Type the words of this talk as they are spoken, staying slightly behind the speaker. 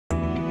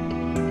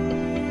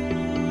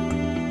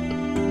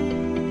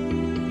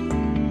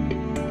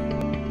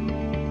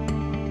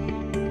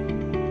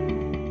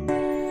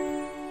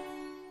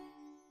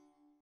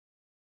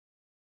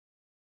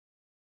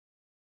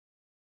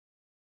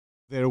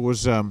There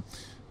was a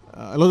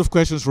lot of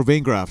questions for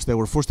vein grafts. There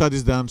were 4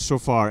 studies done so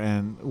far,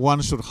 and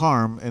 1 showed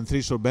harm and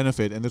 3 showed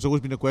benefit. And there's always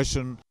been a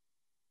question,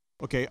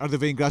 okay, are the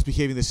vein grafts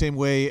behaving the same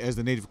way as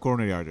the native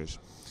coronary arteries?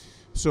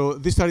 So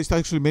this study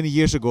started actually many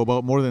years ago,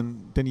 about more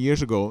than 10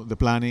 years ago, the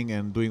planning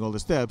and doing all the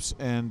steps.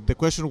 And the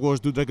question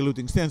was, do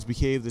drug-eluting stents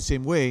behave the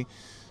same way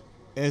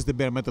as the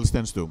bare metal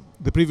stents do?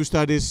 The previous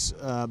studies,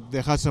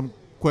 they had some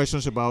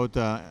questions about,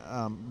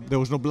 there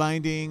was no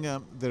blinding,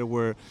 there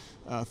were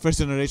first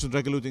generation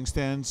drug-eluting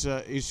stents,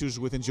 issues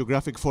with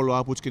angiographic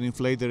follow-up which can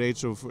inflate the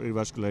rates of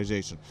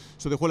revascularization.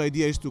 So the whole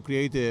idea is to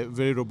create a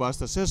very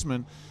robust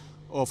assessment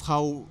of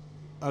how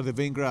are the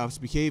vein grafts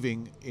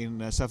behaving in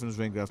saphenous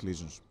vein graft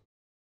lesions.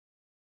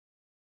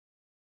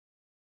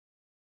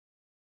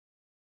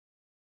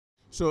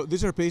 So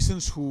these are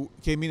patients who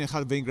came in and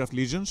had vein graft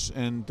lesions,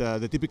 and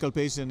the typical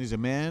patient is a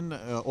man,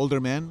 older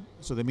man,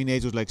 so the mean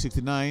age was like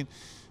 69.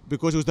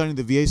 Because it was done in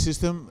the VA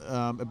system,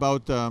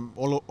 almost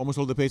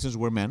all the patients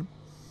were men.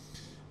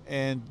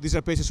 And these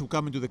are patients who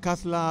come into the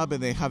cath lab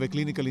and they have a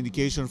clinical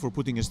indication for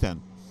putting a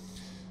stent.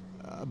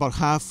 About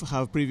half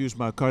have previous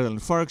myocardial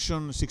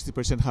infarction,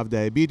 60% have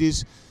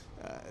diabetes.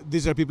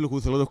 These are people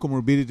with a lot of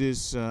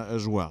comorbidities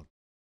as well.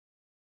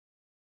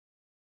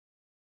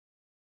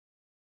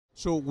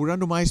 So we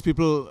randomized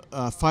people,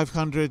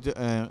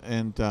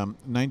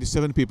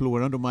 597 people were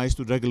randomized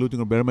to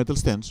drug-eluting or bare metal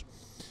stents.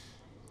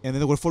 And then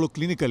they were followed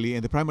clinically,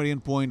 and the primary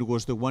endpoint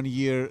was the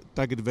 1-year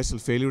target vessel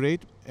failure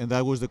rate, and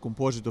that was the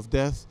composite of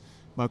death,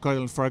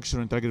 myocardial infarction,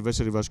 and target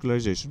vessel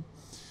revascularization.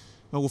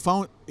 What we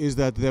found is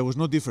that there was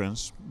no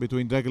difference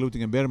between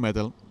drug-eluting and bare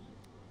metal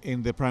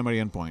in the primary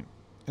endpoint.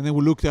 And then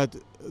we looked at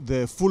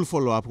the full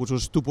follow-up, which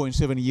was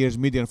 2.7 years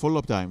median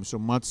follow-up time, so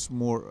much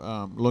more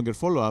longer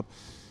follow-up,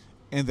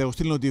 and there was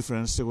still no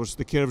difference.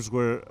 The curves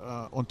were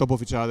on top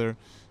of each other,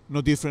 no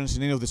difference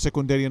in any of the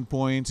secondary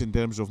endpoints in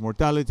terms of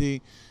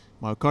mortality,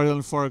 myocardial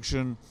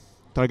infarction,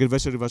 target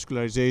vessel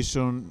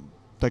revascularization,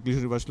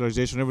 triglyceride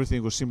revascularization,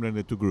 everything was similar in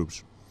the 2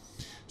 groups.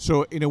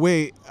 So in a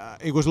way,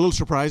 it was a little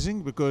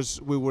surprising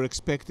because we were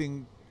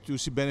expecting to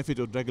see benefit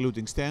of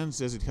drug-eluting stents,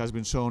 as it has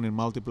been shown in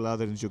multiple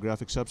other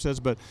angiographic subsets,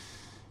 but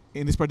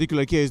in this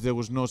particular case, there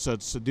was no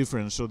such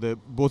difference, so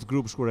both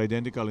groups were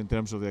identical in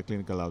terms of their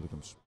clinical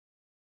outcomes.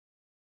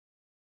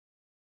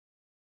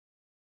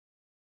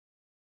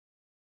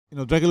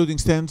 Drug-eluting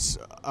stents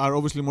are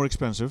obviously more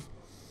expensive.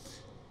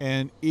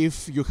 And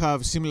if you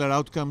have similar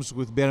outcomes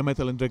with bare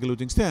metal and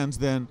drug-eluting stents,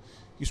 then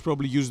you should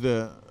probably use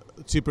the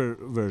cheaper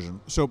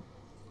version. So,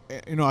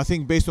 I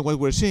think based on what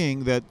we're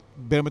seeing, that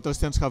bare metal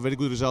stents have very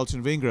good results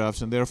in vein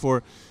grafts, and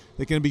therefore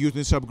they can be used in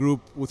this subgroup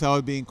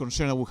without being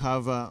concerned that we'll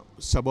have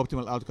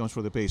suboptimal outcomes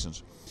for the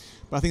patients.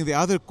 But I think the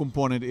other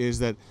component is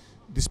that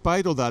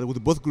despite all that,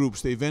 with both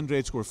groups, the event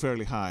rates were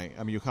fairly high.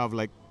 I mean, you have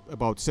like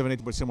about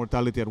 7–8%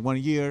 mortality at 1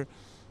 year,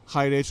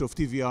 high rates of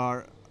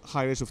TVR,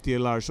 high rates of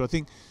TLR. So I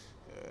think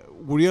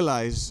we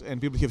realize, and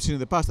people have seen in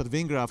the past, that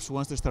vein grafts,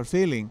 once they start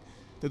failing,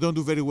 they don't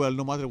do very well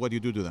no matter what you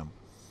do to them.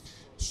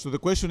 So the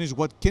question is,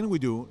 what can we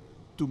do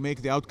to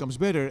make the outcomes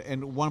better?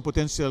 And one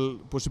potential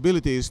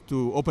possibility is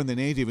to open the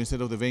native instead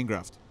of the vein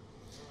graft.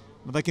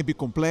 Now, that can be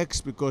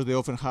complex because they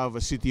often have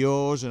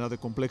CTOs and other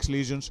complex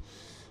lesions.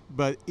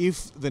 But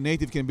if the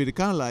native can be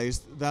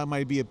recanalized, that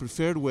might be a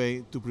preferred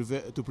way to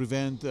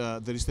prevent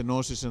the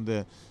restenosis and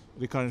the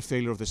recurrent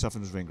failure of the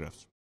saphenous vein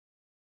grafts.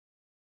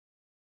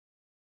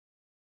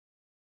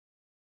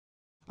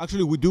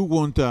 Actually, we do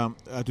want to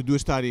do a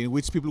study in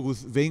which people with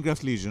vein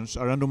graft lesions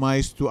are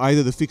randomized to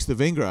either fix the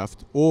vein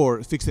graft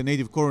or fix the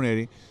native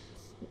coronary,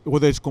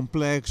 whether it's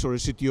complex or a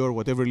CTO or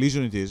whatever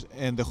lesion it is.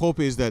 And the hope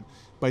is that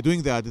by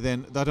doing that,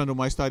 then that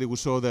randomized study will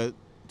show that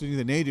treating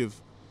the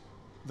native,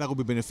 that will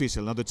be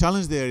beneficial. Now, the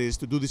challenge there is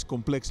to do these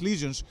complex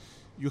lesions,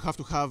 you have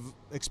to have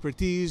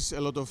expertise,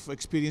 a lot of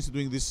experience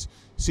doing these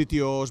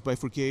CTOs,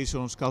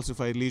 bifurcations,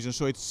 calcified lesions.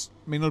 So it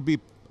may not be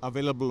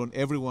available on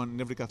everyone in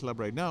every cath lab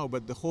right now,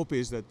 but the hope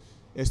is that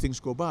as things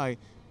go by,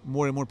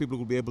 more and more people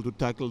will be able to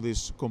tackle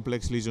these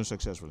complex lesions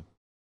successfully.